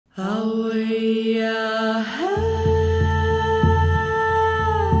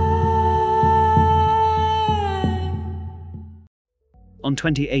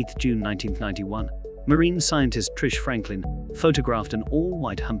28 June 1991, marine scientist Trish Franklin photographed an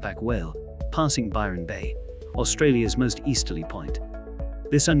all-white humpback whale passing Byron Bay, Australia's most easterly point.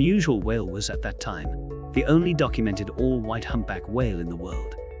 This unusual whale was, at that time, the only documented all-white humpback whale in the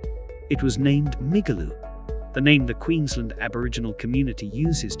world. It was named Migaloo, the name the Queensland Aboriginal community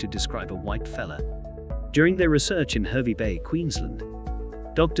uses to describe a white fella. During their research in Hervey Bay, Queensland,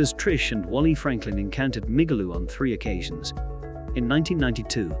 Doctors Trish and Wally Franklin encountered Migaloo on 3 occasions, in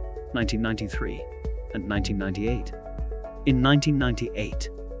 1992, 1993, and 1998. In 1998,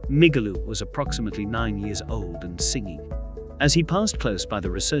 Migaloo was approximately 9 years old and singing. As he passed close by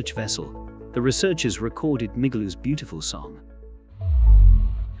the research vessel, the researchers recorded Migaloo's beautiful song.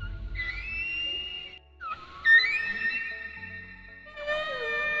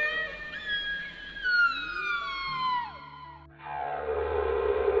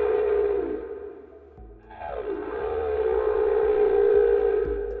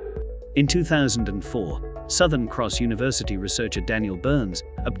 In 2004, Southern Cross University researcher Daniel Burns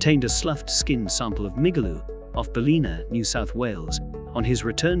obtained a sloughed skin sample of Migaloo off Ballina, New South Wales, on his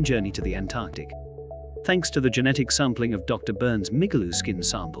return journey to the Antarctic. Thanks to the genetic sampling of Dr. Burns' Migaloo skin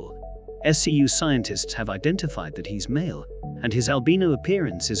sample, SCU scientists have identified that he's male, and his albino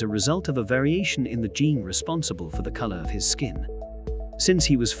appearance is a result of a variation in the gene responsible for the color of his skin. Since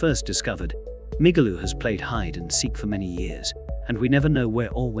he was first discovered, Migaloo has played hide and seek for many years, and we never know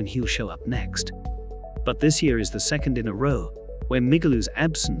where or when he'll show up next. But this year is the second in a row where Migaloo's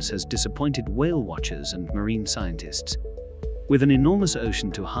absence has disappointed whale watchers and marine scientists. With an enormous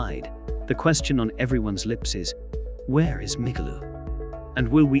ocean to hide, the question on everyone's lips is, where is Migaloo? And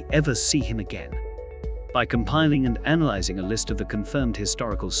will we ever see him again? By compiling and analyzing a list of the confirmed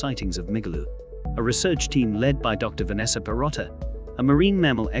historical sightings of Migaloo, a research team led by Dr. Vanessa Pirotta, a marine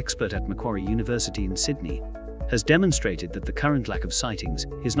mammal expert at Macquarie University in Sydney, has demonstrated that the current lack of sightings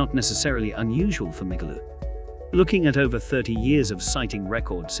is not necessarily unusual for Migaloo. Looking at over 30 years of sighting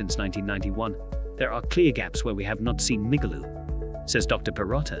records since 1991, there are clear gaps where we have not seen Migaloo, says Dr.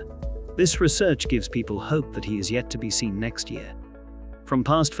 Pirotta. This research gives people hope that he is yet to be seen next year. From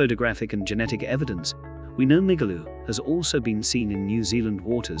past photographic and genetic evidence, we know Migaloo has also been seen in New Zealand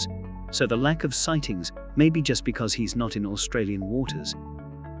waters, so the lack of sightings may be just because he's not in Australian waters.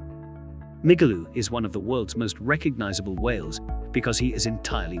 Migaloo is one of the world's most recognizable whales because he is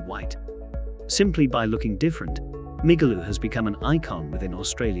entirely white. Simply by looking different, Migaloo has become an icon within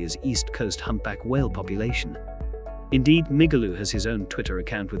Australia's East Coast humpback whale population. Indeed, Migaloo has his own Twitter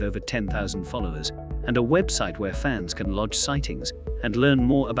account with over 10,000 followers and a website where fans can lodge sightings and learn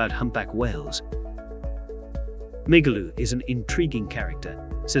more about humpback whales. Migaloo is an intriguing character,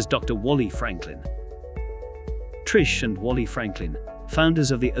 says Dr. Wally Franklin. Trish and Wally Franklin,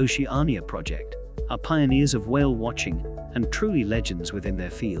 founders of the Oceania project, are pioneers of whale watching and truly legends within their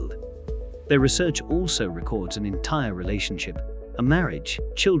field. Their research also records an entire relationship, a marriage,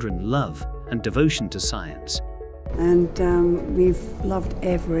 children, love, and devotion to science. And we've loved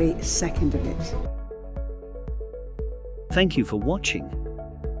every second of it. Thank you for watching,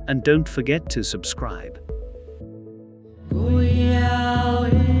 and don't forget to subscribe.